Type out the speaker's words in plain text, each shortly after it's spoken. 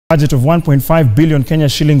Budget of 1.5 billion Kenya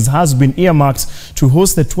shillings has been earmarked to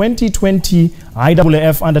host the 2020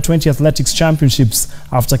 IAAF Under 20 Athletics Championships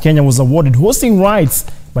after Kenya was awarded hosting rights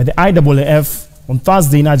by the IAAF on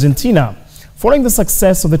Thursday in Argentina. Following the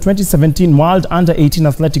success of the 2017 World Under 18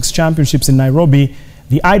 Athletics Championships in Nairobi,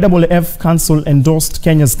 the IAAF Council endorsed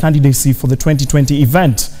Kenya's candidacy for the 2020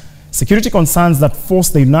 event. Security concerns that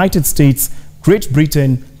forced the United States, Great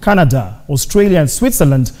Britain, Canada, Australia and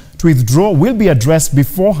Switzerland to withdraw will be addressed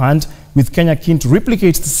beforehand, with Kenya keen to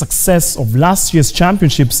replicate the success of last year's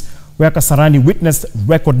championships where Kasarani witnessed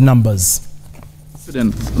record numbers.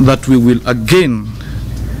 Confident that we will again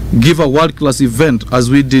give a world-class event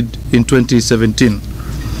as we did in 2017.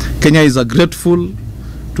 Kenya is grateful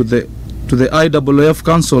to the IAAF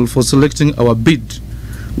Council for selecting our bid.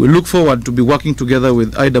 We look forward to be working together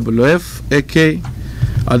with IAAF, AK,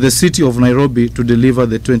 at the city of Nairobi to deliver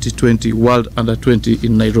the 2020 World Under 20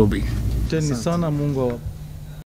 in Nairobi. Teni sana Mungu